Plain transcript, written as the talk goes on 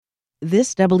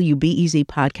This WBEZ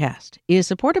podcast is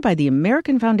supported by the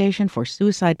American Foundation for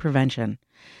Suicide Prevention.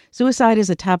 Suicide is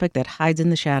a topic that hides in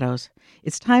the shadows.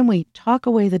 It's time we talk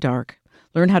away the dark,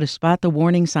 learn how to spot the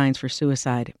warning signs for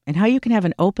suicide, and how you can have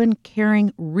an open,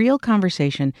 caring, real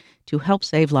conversation to help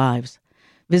save lives.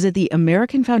 Visit the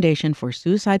American Foundation for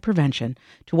Suicide Prevention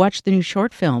to watch the new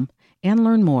short film and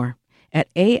learn more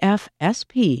at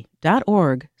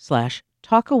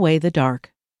afsp.org/talkawaythedark.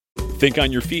 Think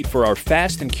on your feet for our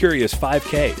Fast and Curious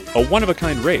 5K, a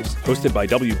one-of-a-kind race hosted by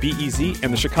WBEZ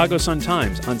and the Chicago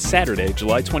Sun-Times on Saturday,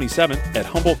 July 27th at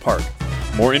Humboldt Park.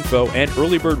 More info and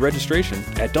early bird registration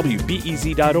at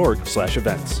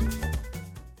wbez.org/events.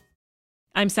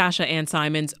 I'm Sasha Ann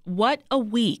Simons. What a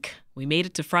week. We made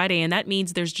it to Friday, and that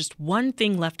means there's just one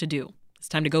thing left to do. It's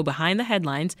time to go behind the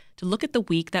headlines to look at the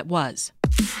week that was.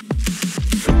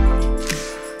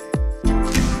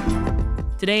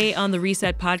 Today on the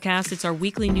Reset Podcast, it's our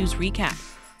weekly news recap.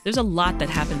 There's a lot that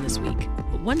happened this week,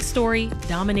 but one story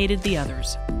dominated the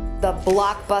others. The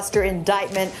blockbuster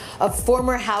indictment of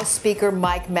former House Speaker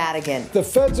Mike Madigan. The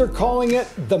feds are calling it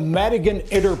the Madigan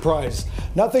Enterprise.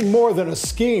 Nothing more than a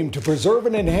scheme to preserve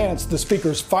and enhance the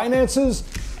speaker's finances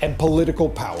and political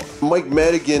power. Mike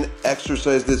Madigan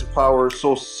exercised his power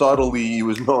so subtly he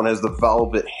was known as the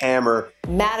Velvet Hammer.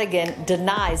 Madigan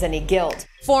denies any guilt.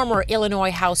 Former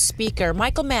Illinois House Speaker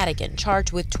Michael Madigan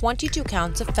charged with 22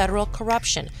 counts of federal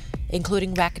corruption,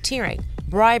 including racketeering,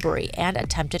 bribery, and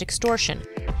attempted extortion.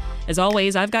 As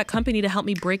always, I've got company to help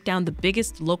me break down the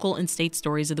biggest local and state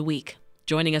stories of the week.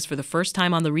 Joining us for the first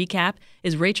time on the recap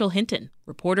is Rachel Hinton,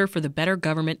 reporter for the Better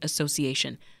Government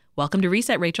Association. Welcome to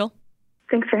Reset, Rachel.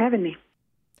 Thanks for having me.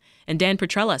 And Dan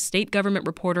Petrella, state government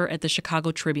reporter at the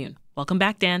Chicago Tribune. Welcome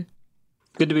back, Dan.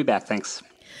 Good to be back, thanks.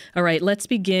 All right, let's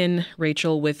begin,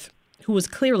 Rachel, with who was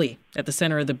clearly at the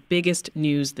center of the biggest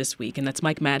news this week, and that's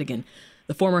Mike Madigan,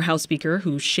 the former House Speaker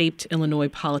who shaped Illinois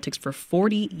politics for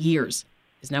 40 years.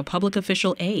 Is now public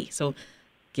official A. So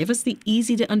give us the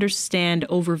easy-to-understand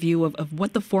overview of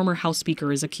what the former House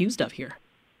Speaker is accused of here.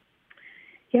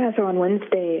 Yeah, so on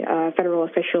Wednesday, federal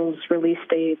officials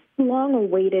released a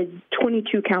long-awaited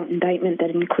 22-count indictment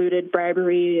that included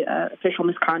bribery, official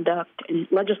misconduct, and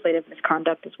legislative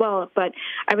misconduct as well. But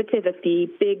I would say that the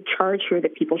big charge here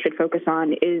that people should focus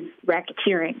on is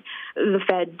racketeering. The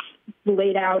feds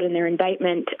laid out in their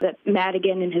indictment that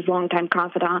Madigan and his longtime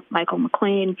confidant, Michael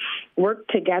McLean, worked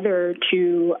together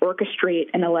to orchestrate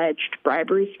an alleged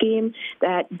bribery scheme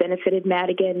that benefited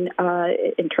Madigan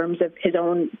in terms of his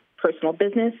own personal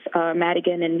business,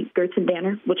 Madigan and Gertz and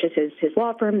Danner, which is his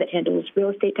law firm that handles real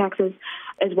estate taxes,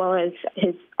 as well as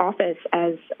his office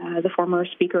as the former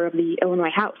Speaker of the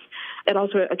Illinois House. It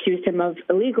also accused him of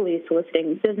illegally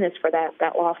soliciting business for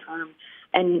that law firm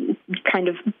and kind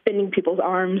of bending people's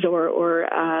arms or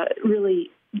really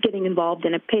getting involved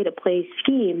in a pay-to-play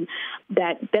scheme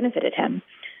that benefited him.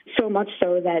 So much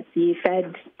so that the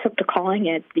feds took to calling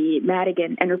it the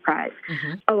Madigan Enterprise.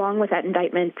 Mm-hmm. Along with that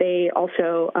indictment, they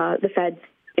also, the feds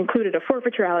included a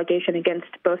forfeiture allegation against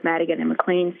both Madigan and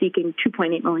McLean, seeking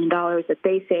 $2.8 million that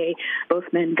they say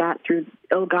both men got through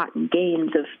ill-gotten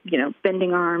gains of,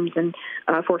 bending arms and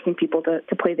forcing people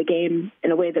to play the game in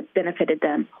a way that benefited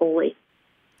them wholly.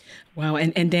 Wow.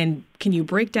 And then can you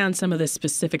break down some of the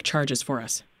specific charges for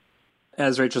us?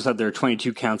 As Rachel said, there are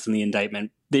 22 counts in the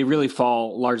indictment. They really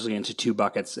fall largely into two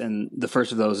buckets, and the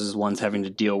first of those is ones having to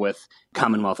deal with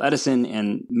Commonwealth Edison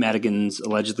and Madigan's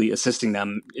allegedly assisting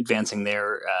them advancing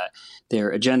their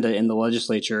agenda in the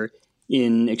legislature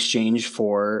in exchange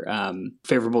for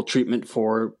favorable treatment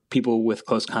for people with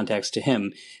close contacts to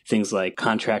him, things like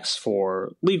contracts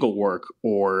for legal work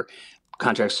or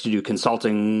contracts to do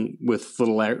consulting with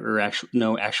little or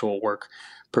no actual work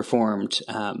performed.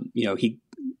 He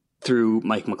through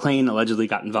Mike McLean, allegedly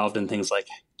got involved in things like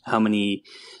how many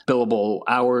billable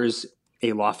hours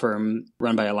a law firm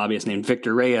run by a lobbyist named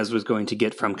Victor Reyes was going to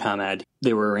get from ComEd.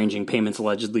 They were arranging payments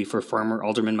allegedly for former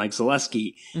Alderman Mike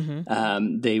Zaleski.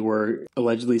 Mm-hmm. They were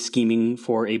allegedly scheming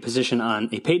for a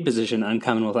paid position on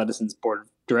Commonwealth Edison's board of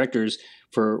directors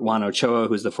for Juan Ochoa,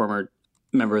 who's the former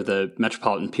member of the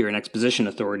Metropolitan Pier and Exposition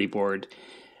Authority Board.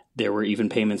 There were even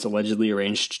payments allegedly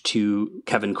arranged to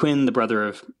Kevin Quinn, the brother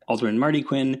of Alderman Marty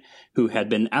Quinn, who had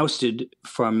been ousted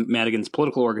from Madigan's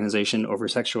political organization over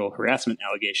sexual harassment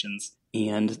allegations.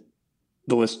 And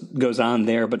the list goes on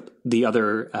there. But the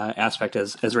other aspect,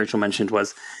 as Rachel mentioned,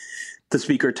 was the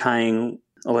speaker tying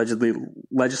allegedly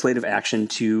legislative action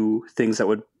to things that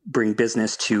would bring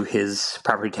business to his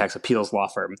property tax appeals law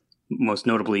firm, most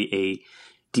notably a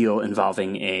deal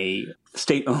involving a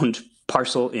state-owned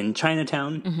parcel in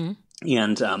Chinatown, mm-hmm.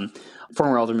 and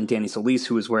Former Alderman Danny Solis,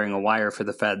 who was wearing a wire for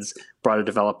the feds, brought a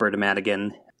developer to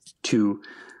Madigan to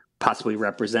possibly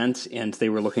represent, and they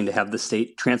were looking to have the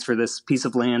state transfer this piece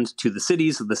of land to the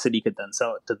city so the city could then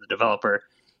sell it to the developer.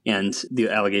 And the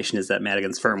allegation is that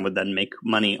Madigan's firm would then make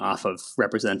money off of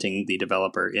representing the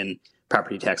developer in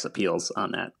property tax appeals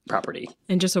on that property.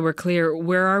 And just so we're clear,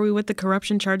 where are we with the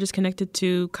corruption charges connected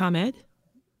to ComEd?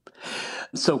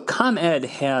 So ComEd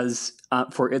has,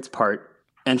 for its part,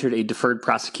 entered a deferred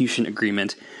prosecution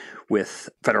agreement with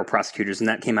federal prosecutors, and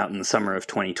that came out in the summer of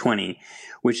 2020,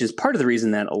 which is part of the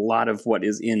reason that a lot of what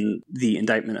is in the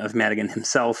indictment of Madigan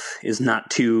himself is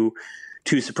not too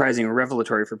surprising or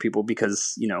revelatory for people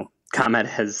because, ComEd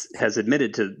has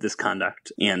admitted to this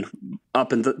conduct. And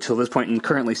up until this point, and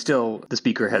currently still, the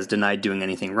speaker has denied doing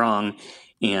anything wrong.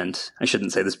 And I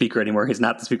shouldn't say the speaker anymore. He's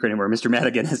not the speaker anymore. Mr.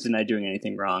 Madigan has denied doing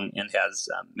anything wrong and has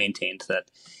maintained that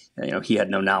he had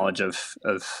no knowledge of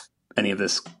any of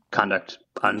this conduct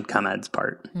on ComEd's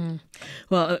part.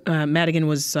 Well, Madigan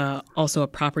was also a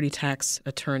property tax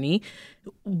attorney.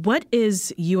 What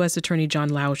is U.S. Attorney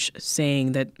John Lausch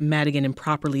saying that Madigan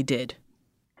improperly did?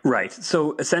 Right.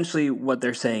 So essentially what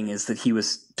they're saying is that he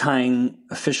was tying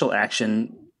official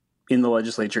action in the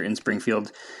legislature in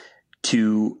Springfield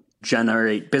to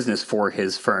generate business for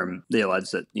his firm. They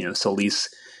allege that, Solis,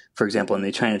 for example, in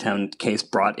the Chinatown case,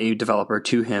 brought a developer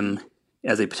to him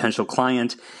as a potential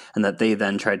client, and that they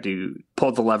then tried to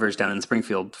pull the levers down in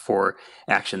Springfield for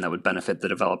action that would benefit the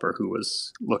developer who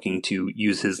was looking to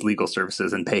use his legal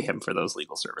services and pay him for those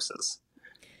legal services.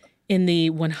 In the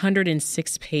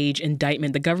 106-page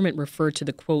indictment, the government referred to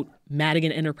the, quote,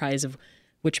 Madigan Enterprise, of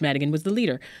which Madigan was the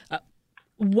leader.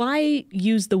 Why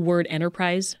use the word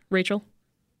enterprise, Rachel?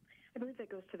 I believe that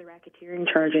goes to the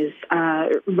racketeering charges.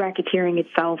 Racketeering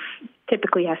itself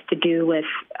typically has to do with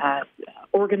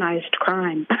organized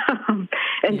crime.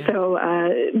 So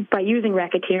by using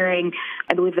racketeering,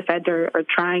 I believe the feds are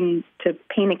trying to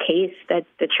paint a case that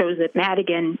shows that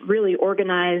Madigan really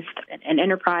organized an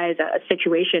enterprise, a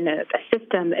situation, a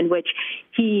system in which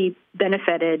he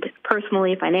benefited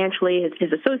personally, financially.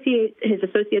 His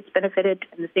associates benefited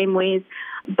in the same ways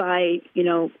by,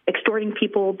 extorting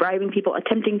people, bribing people,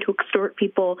 attempting to extort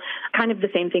people, kind of the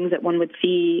same things that one would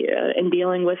see in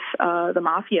dealing with the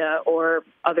mafia or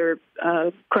other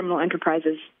criminal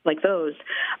enterprises like those.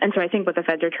 And so I think what the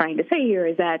feds are trying to say here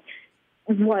is that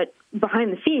what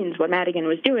behind the scenes, what Madigan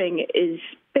was doing is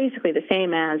basically the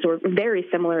same as or very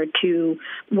similar to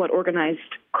what organized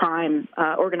crime,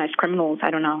 organized criminals,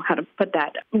 I don't know how to put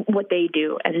that, what they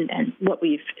do and what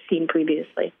we've seen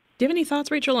previously. Do you have any thoughts,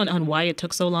 Rachel, on why it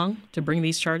took so long to bring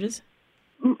these charges?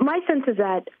 My sense is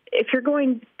that if you're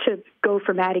going to go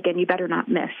for Madigan, you better not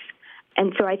miss.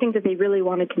 And so I think that they really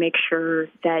wanted to make sure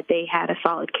that they had a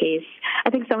solid case. I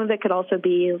think some of it could also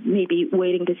be maybe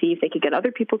waiting to see if they could get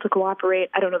other people to cooperate.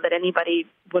 I don't know that anybody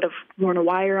would have worn a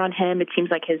wire on him. It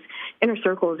seems like his inner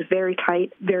circle is very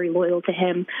tight, very loyal to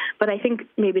him. But I think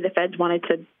maybe the feds wanted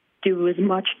to do as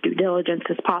much due diligence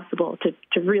as possible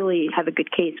to really have a good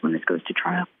case when this goes to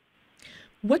trial.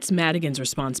 What's Madigan's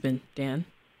response been, Dan?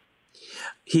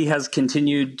 He has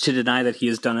continued to deny that he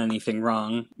has done anything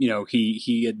wrong.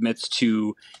 He admits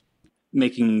to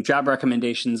making job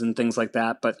recommendations and things like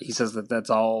that, but he says that that's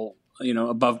all,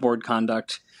 above board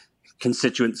conduct,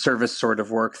 constituent service sort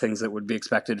of work, things that would be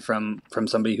expected from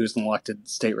somebody who's an elected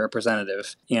state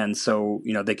representative. And so,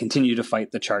 they continue to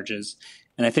fight the charges.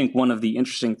 And I think one of the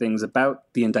interesting things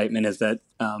about the indictment is that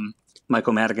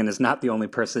Michael Madigan is not the only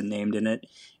person named in it.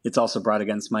 It's also brought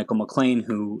against Michael McLean,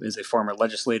 who is a former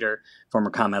legislator, former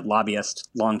ComEd lobbyist,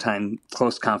 longtime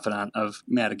close confidant of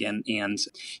Madigan, and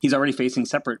he's already facing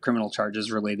separate criminal charges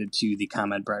related to the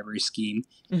ComEd bribery scheme.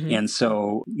 Mm-hmm. And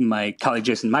so my colleague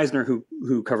Jason Meisner,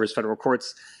 who covers federal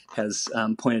courts, has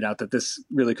pointed out that this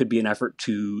really could be an effort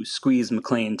to squeeze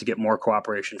McLean to get more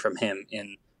cooperation from him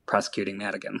in prosecuting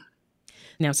Madigan.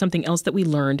 Now, something else that we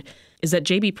learned is that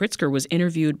J.B. Pritzker was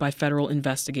interviewed by federal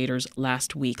investigators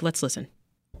last week. Let's listen.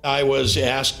 I was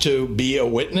asked to be a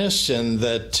witness and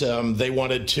that they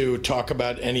wanted to talk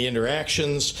about any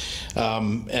interactions,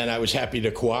 and I was happy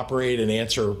to cooperate and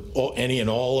answer any and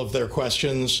all of their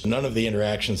questions. None of the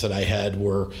interactions that I had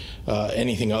were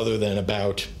anything other than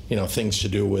about, things to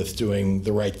do with doing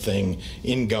the right thing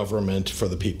in government for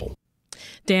the people.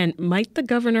 Dan, might the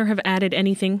governor have added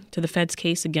anything to the Fed's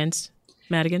case against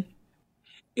Madigan?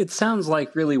 It sounds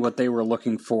like really what they were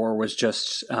looking for was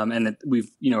just, we've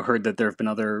heard that there have been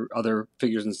other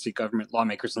figures in state government,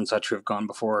 lawmakers and such, who have gone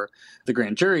before the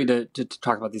grand jury to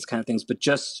talk about these kind of things, but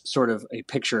just sort of a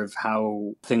picture of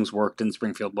how things worked in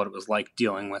Springfield, what it was like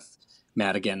dealing with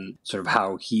Madigan, sort of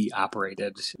how he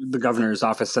operated. The governor's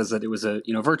office says that it was a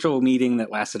virtual meeting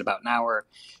that lasted about an hour.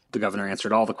 The governor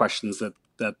answered all the questions that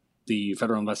the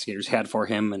federal investigators had for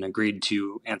him and agreed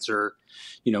to answer,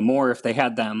 more if they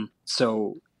had them.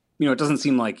 So, it doesn't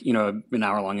seem like, an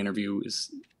hour-long interview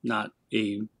is not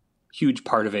a huge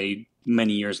part of a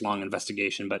many years long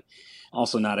investigation, but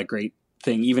also not a great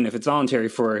thing, even if it's voluntary,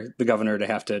 for the governor to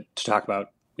have to talk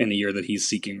about in the year that he's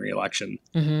seeking re-election.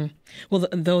 Mm-hmm. Well,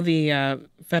 though the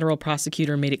federal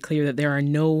prosecutor made it clear that there are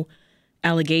no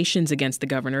allegations against the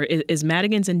governor, is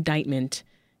Madigan's indictment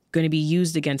going to be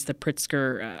used against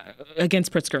Pritzker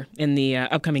in the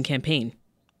upcoming campaign?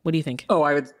 What do you think?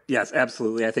 Oh, yes,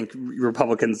 absolutely. I think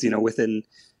Republicans, within,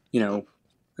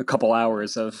 a couple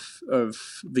hours of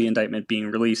the indictment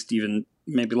being released, even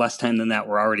maybe less time than that,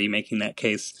 were already making that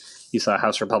case. You saw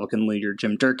House Republican leader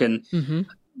Jim Durkin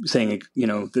saying,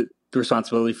 the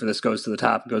responsibility for this goes to the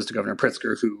top, goes to Governor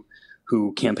Pritzker,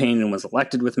 who campaigned and was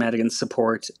elected with Madigan's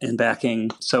support and backing.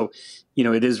 So,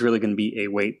 it is really going to be a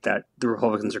weight that the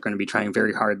Republicans are going to be trying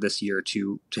very hard this year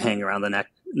to hang around the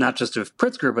neck, not just of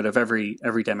Pritzker, but of every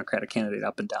Democratic candidate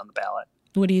up and down the ballot.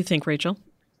 What do you think, Rachel?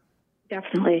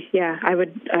 Definitely. Yeah, I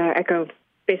would echo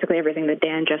basically everything that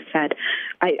Dan just said.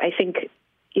 I think,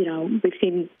 we've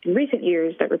seen in recent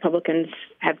years that Republicans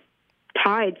have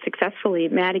tied successfully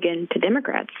Madigan to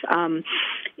Democrats.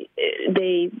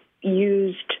 They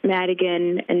used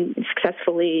Madigan and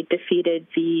successfully defeated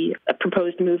the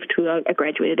proposed move to a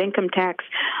graduated income tax.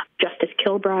 Justice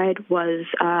Kilbride was,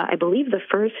 I believe, the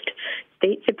first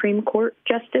state Supreme Court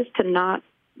justice to not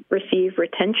receive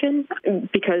retention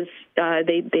because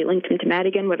they linked him to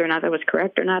Madigan. Whether or not that was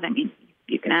correct or not, I mean,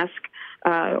 you can ask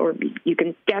or you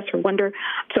can guess or wonder.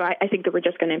 So I think that we're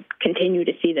just going to continue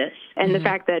to see this. And the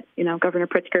fact that, Governor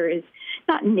Pritzker is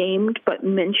not named but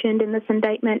mentioned in this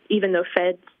indictment, even though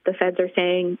the feds are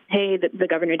saying, hey, the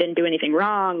governor didn't do anything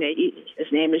wrong. His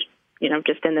name is,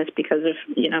 just in this because of,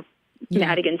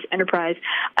 Madigan's enterprise.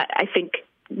 I think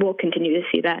we'll continue to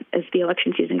see that as the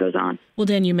election season goes on. Well,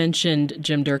 Dan, you mentioned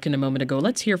Jim Durkin a moment ago.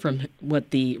 Let's hear from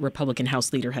what the Republican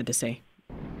House leader had to say.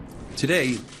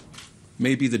 Today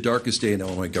may be the darkest day in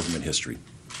Illinois government history.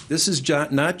 This is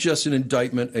not just an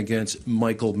indictment against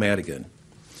Michael Madigan,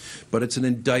 but it's an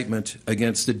indictment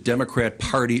against the Democrat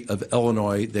Party of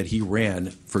Illinois that he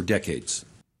ran for decades.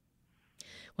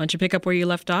 Why don't you pick up where you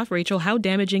left off, Rachel? How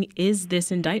damaging is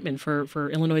this indictment for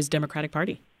Illinois' Democratic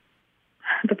Party?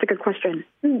 That's a good question.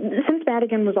 Since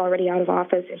Madigan was already out of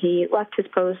office, he left his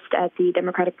post at the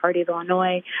Democratic Party of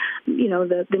Illinois.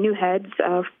 The new heads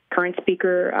of current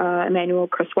Speaker Emanuel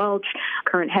Chris Welch,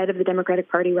 current head of the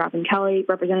Democratic Party,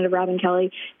 Representative Robin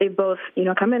Kelly, they've both,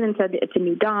 come in and said it's a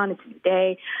new dawn, it's a new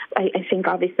day. I think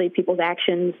obviously people's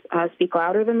actions speak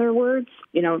louder than their words.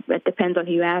 It depends on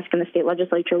who you ask in the state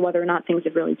legislature whether or not things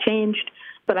have really changed.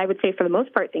 But I would say for the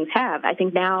most part, things have. I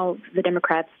think now the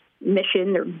Democrats'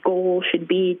 mission, their goal should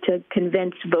be to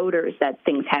convince voters that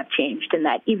things have changed and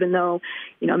that even though,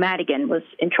 Madigan was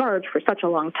in charge for such a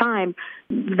long time,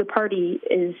 the party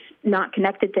is not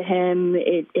connected to him.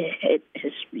 It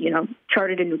has,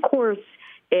 charted a new course.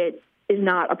 It is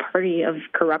not a party of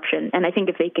corruption. And I think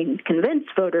if they can convince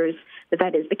voters that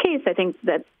that is the case, I think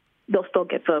that they'll still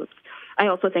get votes. I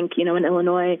also think, in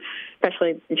Illinois,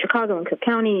 especially in Chicago and Cook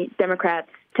County, Democrats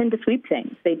tend to sweep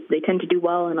things. They tend to do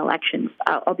well in elections.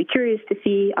 I'll be curious to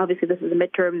see. Obviously, this is a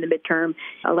midterm. The midterm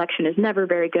election is never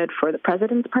very good for the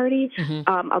president's party.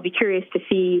 I'll be curious to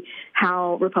see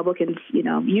how Republicans,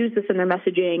 use this in their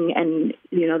messaging and,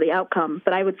 the outcome.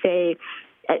 But I would say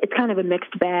it's kind of a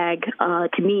mixed bag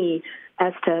to me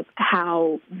as to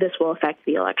how this will affect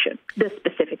the election, this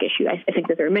specific issue. I think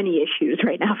that there are many issues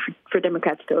right now for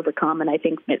Democrats to overcome, and I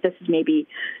think this is maybe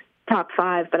top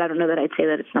 5, but I don't know that I'd say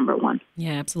that it's number 1.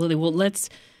 Yeah, absolutely. Well, let's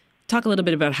talk a little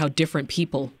bit about how different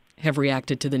people have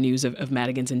reacted to the news of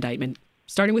Madigan's indictment,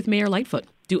 starting with Mayor Lightfoot.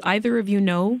 Do either of you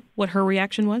know what her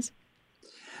reaction was?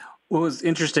 What was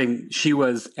interesting, she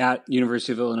was at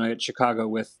University of Illinois at Chicago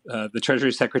with the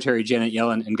Treasury Secretary Janet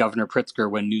Yellen and Governor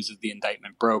Pritzker when news of the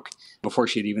indictment broke, before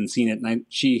she had even seen it. And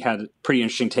she had a pretty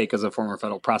interesting take as a former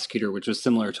federal prosecutor, which was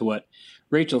similar to what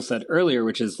Rachel said earlier,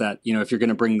 which is that, if you're going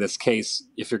to bring this case,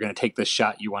 if you're going to take this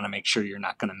shot, you want to make sure you're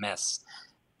not going to miss.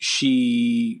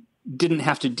 She didn't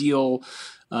have to deal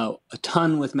a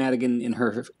ton with Madigan in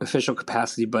her official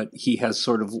capacity, but he has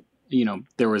sort of,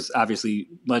 there was obviously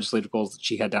legislative goals that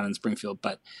she had down in Springfield,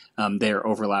 but their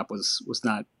overlap was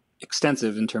not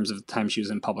extensive in terms of the time she was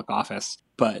in public office.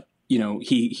 But,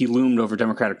 he loomed over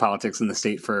Democratic politics in the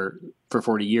state for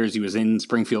 40 years. He was in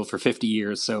Springfield for 50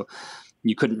 years, so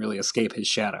you couldn't really escape his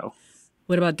shadow.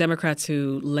 What about Democrats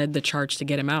who led the charge to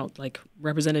get him out, like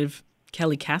Representative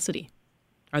Kelly Cassidy.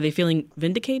 Are they feeling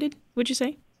vindicated, would you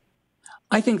say?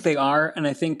 I think they are, and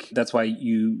I think that's why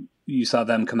you saw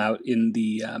them come out in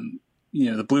the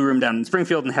the Blue Room down in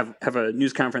Springfield and have a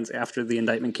news conference after the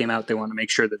indictment came out. They want to make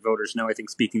sure that voters know, I think,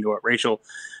 speaking to what Rachel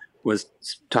was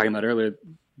talking about earlier,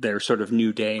 their sort of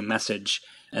new day message,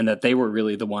 and that they were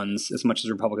really the ones, as much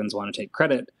as Republicans want to take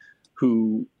credit,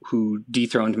 who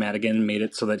dethroned Madigan and made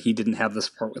it so that he didn't have the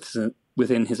support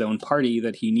within his own party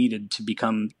that he needed to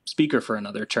become speaker for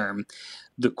another term.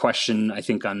 The question, I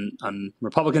think, on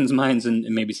Republicans' minds and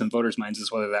maybe some voters' minds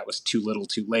is whether that was too little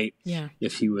too late,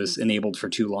 if he was enabled for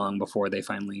too long before they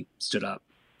finally stood up.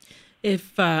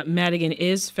 If Madigan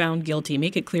is found guilty,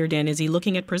 make it clear, Dan, is he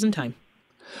looking at prison time?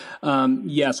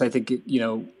 Yes, I think,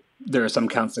 there are some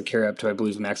counts that carry up to, I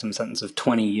believe, a maximum sentence of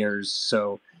 20 years.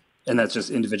 So, and that's just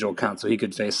individual counts. So he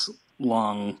could face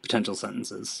long potential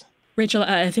sentences. Rachel,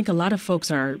 I think a lot of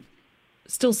folks are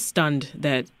still stunned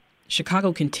that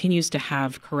Chicago continues to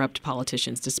have corrupt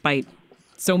politicians, despite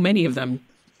so many of them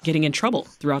getting in trouble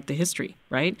throughout the history,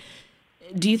 right?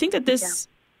 Do you think that this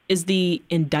is the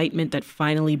indictment that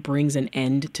finally brings an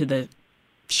end to the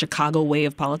Chicago way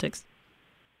of politics?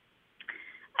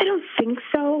 I don't think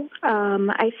so.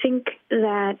 I think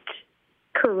that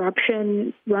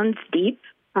corruption runs deep.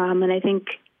 And I think,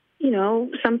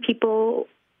 some people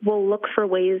will look for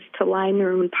ways to line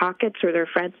their own pockets or their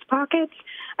friends' pockets.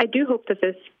 I do hope that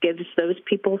this gives those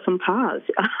people some pause.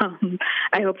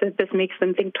 I hope that this makes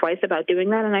them think twice about doing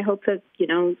that. And I hope that,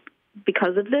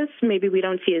 because of this, maybe we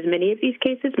don't see as many of these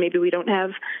cases. Maybe we don't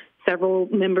have several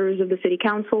members of the city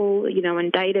council,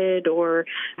 indicted, or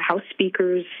House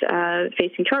speakers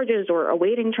facing charges or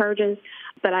awaiting charges.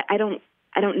 But I don't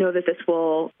know that this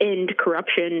will end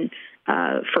corruption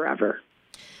forever.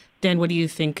 Dan, what do you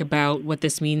think about what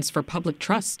this means for public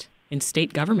trust in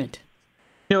state government?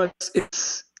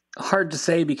 It's hard to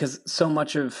say because so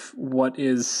much of what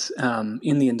is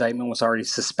in the indictment was already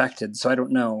suspected. So I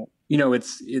don't know.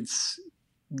 It's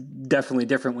definitely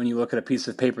different when you look at a piece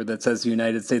of paper that says the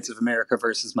United States of America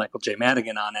versus Michael J.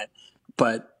 Madigan on it.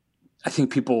 But I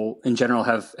think people in general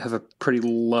have a pretty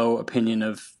low opinion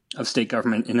of state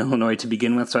government in Illinois to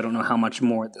begin with. So I don't know how much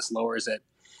more this lowers it.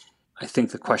 I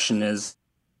think the question is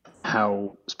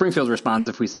how Springfield responds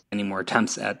if we see any more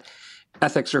attempts at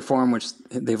ethics reform, which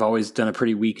they've always done a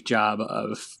pretty weak job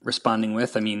of responding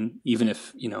with. I mean, even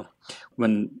if,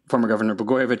 when former Governor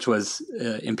Blagojevich was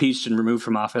impeached and removed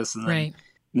from office and then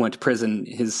went to prison,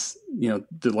 his,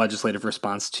 the legislative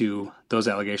response to those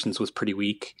allegations was pretty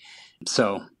weak.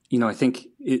 So, I think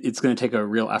it's going to take a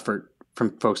real effort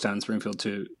from folks down in Springfield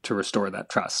to restore that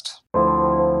trust.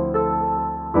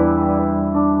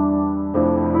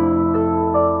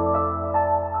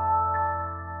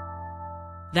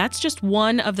 That's just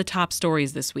one of the top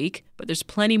stories this week, but there's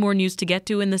plenty more news to get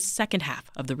to in the second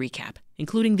half of the recap,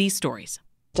 including these stories.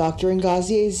 Dr.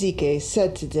 Ngozi Ezike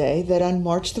said today that on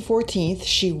March the 14th,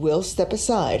 she will step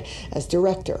aside as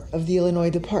director of the Illinois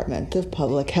Department of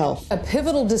Public Health. A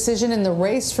pivotal decision in the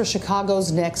race for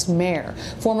Chicago's next mayor.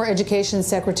 Former Education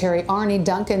Secretary Arne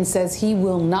Duncan says he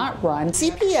will not run.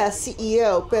 CPS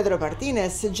CEO Pedro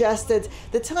Martinez suggested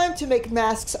the time to make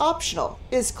masks optional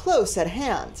is close at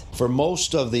hand. For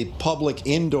most of the public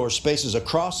indoor spaces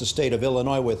across the state of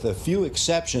Illinois, with a few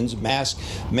exceptions, mask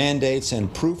mandates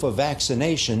and proof of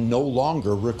vaccination no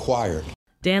longer required.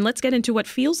 Dan, let's get into what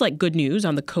feels like good news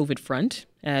on the COVID front.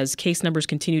 As case numbers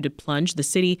continue to plunge, the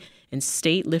city and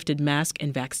state lifted mask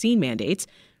and vaccine mandates.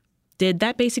 Did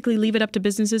that basically leave it up to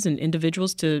businesses and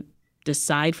individuals to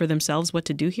decide for themselves what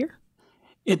to do here?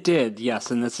 It did, yes.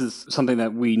 And this is something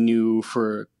that we knew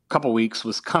for a couple weeks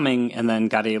was coming and then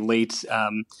got a late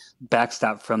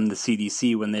backstop from the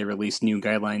CDC when they released new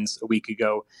guidelines a week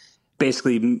ago,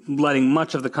 basically letting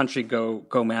much of the country go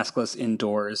maskless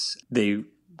indoors. They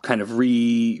kind of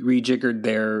rejiggered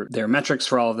their metrics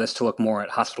for all of this to look more at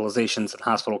hospitalizations and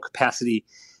hospital capacity,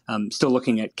 still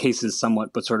looking at cases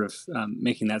somewhat, but sort of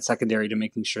making that secondary to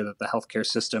making sure that the healthcare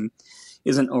system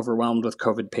isn't overwhelmed with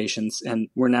COVID patients. And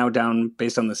we're now down,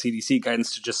 based on the CDC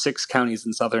guidance, to just 6 counties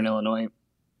in southern Illinois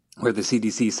where the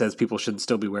CDC says people should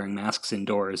still be wearing masks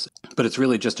indoors. But it's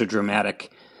really just a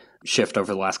dramatic shift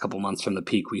over the last couple months from the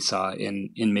peak we saw in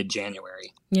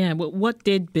mid-January. Yeah, but what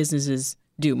did businesses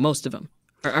do, most of them?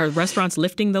 Are restaurants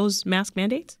lifting those mask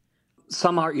mandates?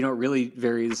 Some are, it really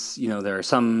varies. There are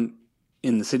some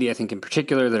in the city, I think in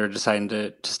particular, that are deciding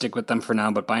to stick with them for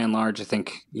now. But by and large, I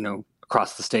think,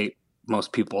 across the state,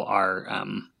 most people are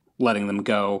letting them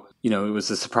go. It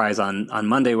was a surprise on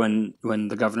Monday when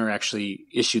the governor actually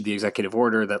issued the executive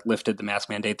order that lifted the mask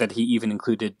mandate, that he even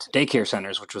included daycare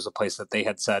centers, which was a place that they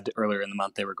had said earlier in the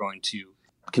month they were going to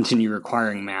continue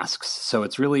requiring masks. So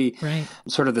it's really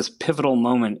sort of this pivotal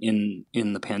moment in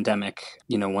the pandemic.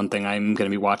 One thing I'm going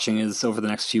to be watching is over the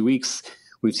next few weeks,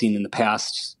 we've seen in the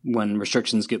past when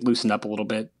restrictions get loosened up a little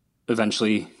bit,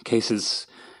 eventually cases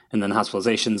and then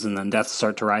hospitalizations and then deaths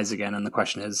start to rise again. And the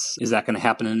question is that going to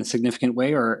happen in a significant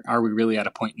way, or are we really at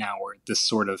a point now where this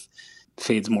sort of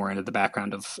fades more into the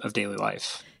background of daily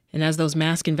life? And as those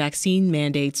mask and vaccine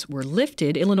mandates were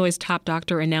lifted, Illinois' top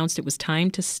doctor announced it was time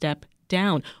to step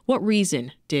down. What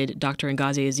reason did Dr.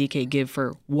 Ngozi Ezike give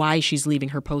for why she's leaving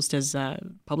her post as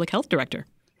public health director?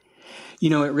 It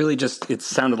really it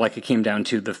sounded like it came down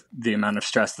to the amount of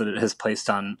stress that it has placed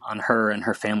on her and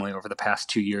her family over the past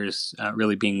 2 years,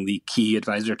 really being the key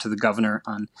advisor to the governor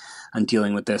on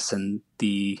dealing with this, and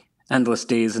the endless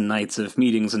days and nights of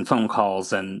meetings and phone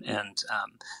calls, and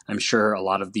I'm sure a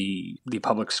lot of the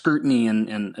public scrutiny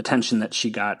and attention that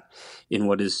she got in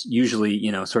what is usually,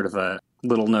 sort of a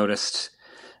little noticed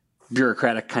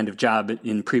bureaucratic kind of job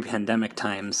in pre-pandemic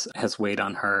times has weighed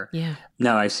on her. Yeah.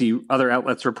 Now I see other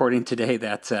outlets reporting today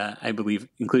that I believe,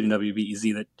 including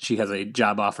WBEZ, that she has a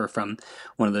job offer from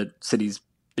one of the city's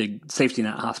big safety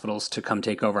net hospitals to come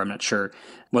take over. I'm not sure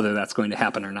whether that's going to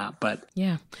happen or not, but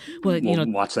we'll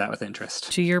watch that with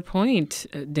interest. To your point,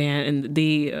 Dan, and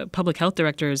the public health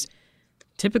director is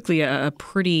typically a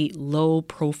pretty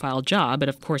low-profile job, but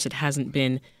of course it hasn't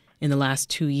been in the last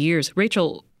 2 years.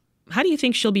 Rachel, how do you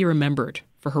think she'll be remembered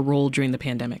for her role during the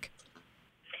pandemic?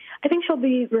 I think she'll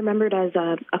be remembered as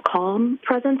a calm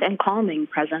presence and calming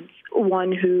presence,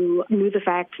 one who knew the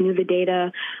facts, knew the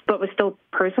data, but was still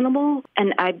personable.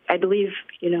 And I believe,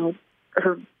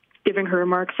 her giving her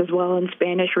remarks as well in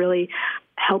Spanish really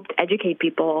helped educate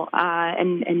people.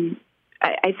 And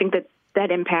I think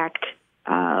that impact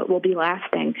will be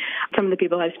lasting. Some of the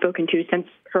people I've spoken to since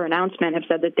her announcement have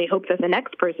said that they hope that the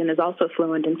next person is also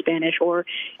fluent in Spanish or,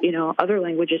 other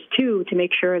languages too, to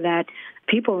make sure that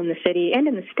people in the city and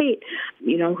in the state,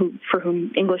 for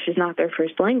whom English is not their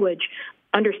first language,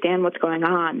 understand what's going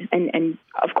on. And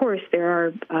of course,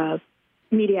 there are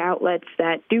media outlets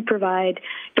that do provide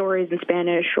stories in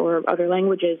Spanish or other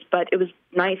languages, but it was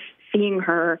nice seeing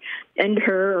her end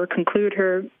her or conclude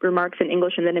her remarks in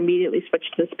English and then immediately switch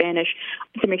to Spanish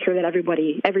to make sure that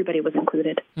everybody was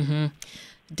included. Mm-hmm.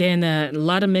 Dan, a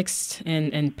lot of mixed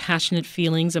and passionate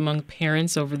feelings among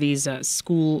parents over these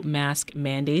school mask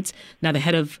mandates. Now, the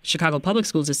head of Chicago Public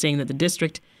Schools is saying that the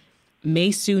district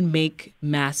may soon make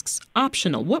masks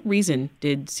optional. What reason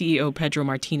did CEO Pedro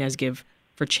Martinez give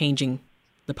for changing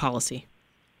the policy?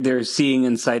 They're seeing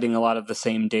and citing a lot of the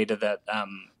same data that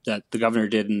the governor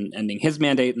did in ending his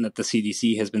mandate, and that the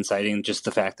CDC has been citing, just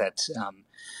the fact that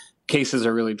cases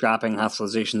are really dropping,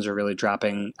 hospitalizations are really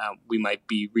dropping. We might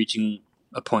be reaching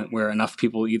a point where enough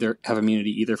people either have immunity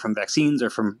either from vaccines or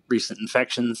from recent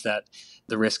infections that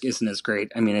the risk isn't as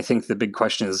great. I mean, I think the big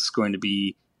question is going to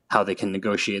be how they can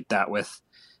negotiate that with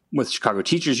Chicago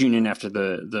Teachers Union after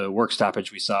the work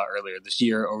stoppage we saw earlier this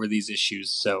year over these issues.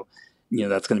 So,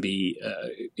 that's going to be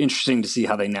interesting to see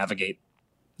how they navigate.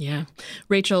 Yeah.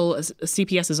 Rachel,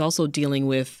 CPS is also dealing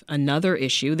with another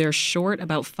issue. They're short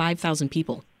about 5,000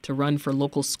 people to run for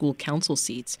local school council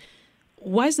seats.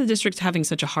 Why is the district having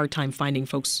such a hard time finding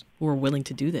folks who are willing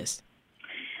to do this?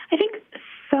 I think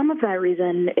some of that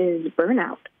reason is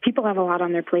burnout. People have a lot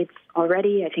on their plates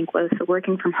already. I think with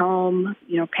working from home,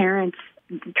 parents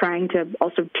trying to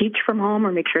also teach from home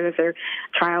or make sure that their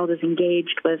child is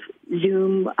engaged with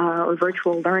Zoom or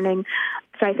virtual learning.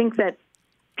 So I think that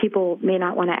people may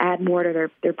not want to add more to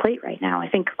their plate right now. I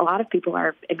think a lot of people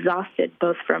are exhausted,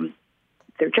 both from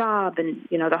their job and,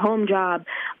 the home job.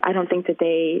 I don't think that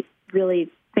they really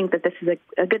think that this is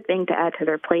a good thing to add to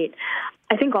their plate.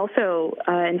 I think also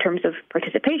in terms of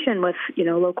participation with,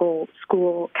 local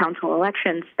school council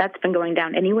elections, that's been going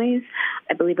down anyways.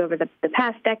 I believe over the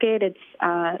past decade,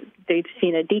 they've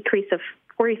seen a decrease of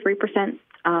 43%,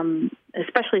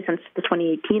 especially since the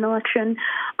 2018 election.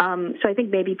 So I think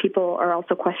maybe people are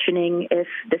also questioning if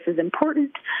this is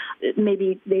important.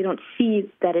 Maybe they don't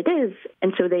see that it is,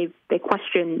 and so they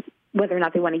question whether or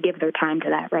not they want to give their time to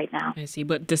that right now. I see.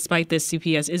 But despite this,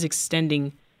 CPS is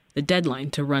extending the deadline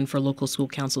to run for local school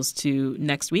councils to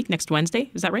next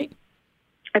Wednesday. Is that right?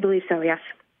 I believe so, yes.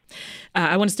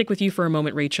 I want to stick with you for a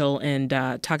moment, Rachel, and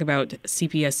talk about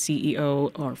CPS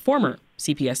CEO, or former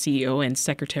CPS CEO and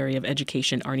Secretary of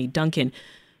Education Arne Duncan,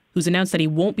 who's announced that he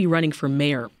won't be running for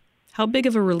mayor. How big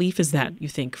of a relief is that, you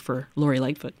think, for Lori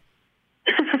Lightfoot?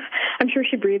 I'm sure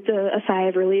she breathed a sigh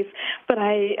of relief, but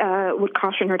I would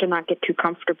caution her to not get too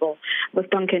comfortable. With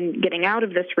Duncan getting out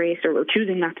of this race or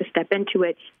choosing not to step into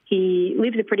it, he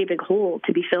leaves a pretty big hole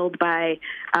to be filled by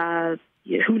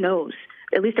who knows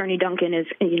at least Arnie Duncan is,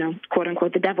 quote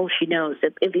unquote, the devil she knows.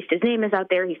 At least his name is out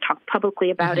there. He's talked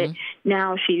publicly about it.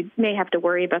 Now she may have to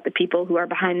worry about the people who are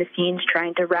behind the scenes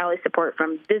trying to rally support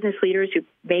from business leaders who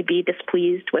may be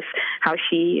displeased with how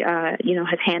she,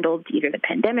 has handled either the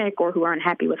pandemic or who are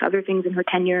unhappy with other things in her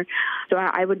tenure. So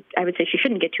I would say she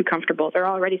shouldn't get too comfortable. There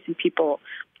are already some people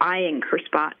eyeing her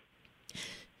spot.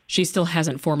 She still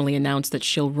hasn't formally announced that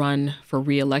she'll run for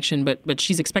re-election, but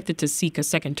she's expected to seek a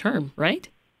second term, right?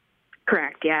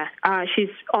 Correct, yeah. She's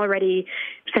already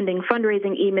sending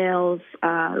fundraising emails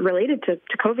related to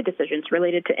COVID decisions,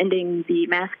 related to ending the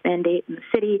mask mandate in the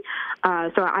city.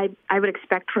 So I would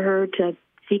expect for her to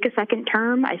seek a second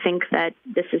term. I think that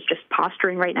this is just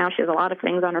posturing right now. She has a lot of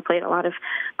things on her plate, a lot of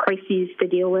crises to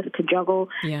deal with, to juggle.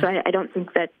 Yeah. So I don't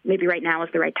think that maybe right now is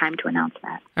the right time to announce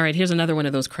that. All right, here's another one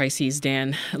of those crises,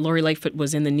 Dan. Lori Lightfoot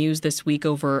was in the news this week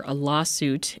over a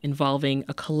lawsuit involving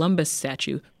a Columbus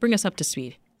statue. Bring us up to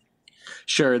speed.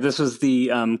 Sure. This was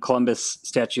the Columbus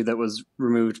statue that was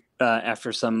removed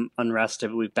after some unrest, I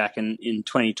believe, back in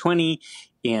 2020.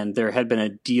 And there had been a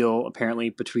deal,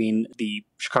 apparently, between the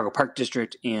Chicago Park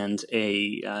District and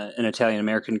an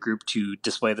Italian-American group to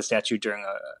display the statue during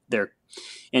their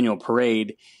annual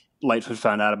parade. Lightfoot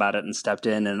found out about it and stepped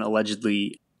in and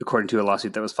allegedly, according to a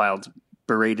lawsuit that was filed,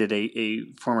 berated a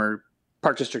former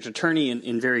Park District attorney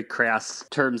in very crass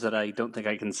terms that I don't think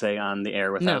I can say on the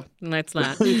air without let's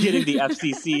not. getting the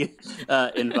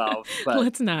FCC involved. But,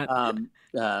 let's not.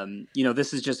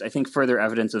 This is just, I think, further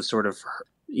evidence of sort of,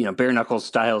 bare knuckles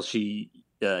style she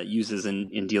uses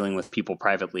in dealing with people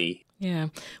privately. Yeah.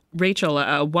 Rachel,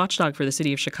 a watchdog for the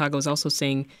city of Chicago, is also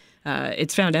saying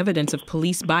it's found evidence of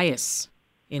police bias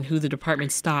in who the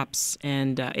department stops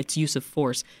and its use of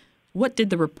force. What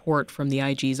did the report from the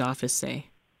IG's office say?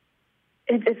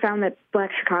 It found that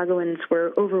Black Chicagoans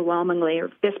were overwhelmingly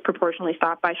or disproportionately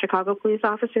stopped by Chicago police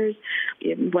officers.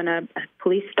 When a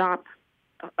police stop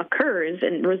occurs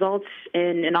and results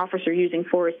in an officer using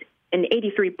force, in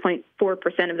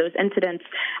 83.4% of those incidents,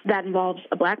 that involves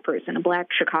a Black person, a Black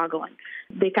Chicagoan.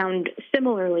 They found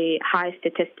similarly high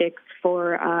statistics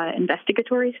for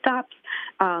investigatory stops,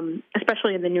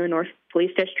 especially in the Near North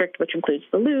Police District, which includes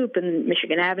the Loop and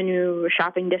Michigan Avenue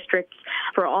shopping districts.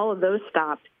 For all of those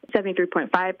stops,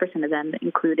 73.5% of them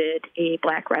included a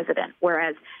Black resident,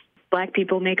 whereas Black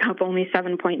people make up only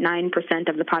 7.9%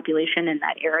 of the population in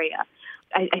that area.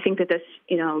 I think that this,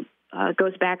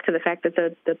 goes back to the fact that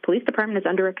the police department is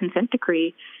under a consent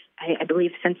decree, I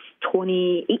believe, since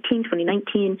 2018,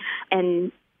 2019,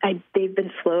 and they've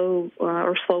been slow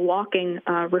walking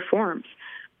reforms.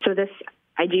 So this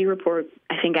IG report,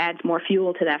 I think, adds more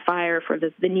fuel to that fire for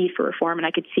the need for reform, and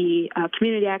I could see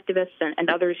community activists and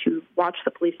others who watch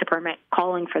the police department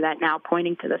calling for that now,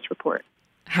 pointing to this report.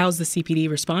 How's the CPD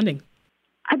responding?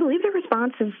 I believe the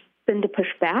response has been to push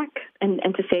back and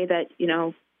to say that,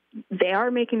 they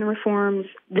are making the reforms.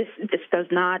 This does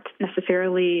not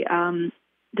necessarily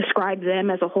describe them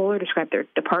as a whole or describe their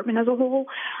department as a whole.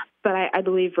 But I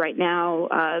believe right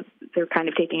now they're kind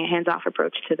of taking a hands-off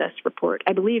approach to this report.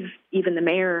 I believe even the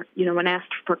mayor, when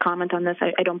asked for comment on this,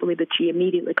 I don't believe that she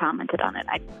immediately commented on it.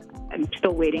 I'm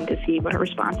still waiting to see what her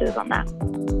response is on that.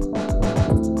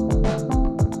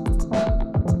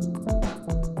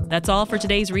 That's all for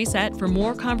today's Reset. For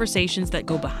more conversations that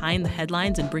go behind the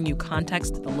headlines and bring you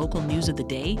context to the local news of the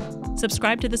day,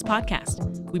 subscribe to this podcast.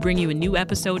 We bring you a new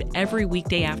episode every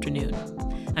weekday afternoon.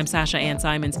 I'm Sasha Ann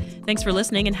Simons. Thanks for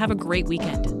listening and have a great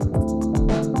weekend.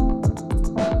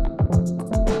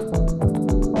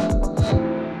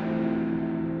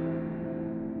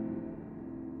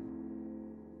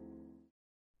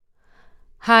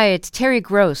 Hi, it's Terry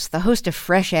Gross, the host of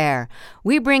Fresh Air.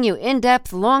 We bring you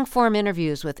in-depth, long-form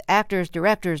interviews with actors,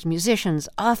 directors, musicians,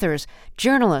 authors,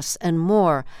 journalists, and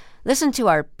more. Listen to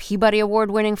our Peabody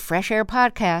Award-winning Fresh Air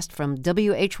podcast from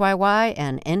WHYY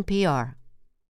and NPR.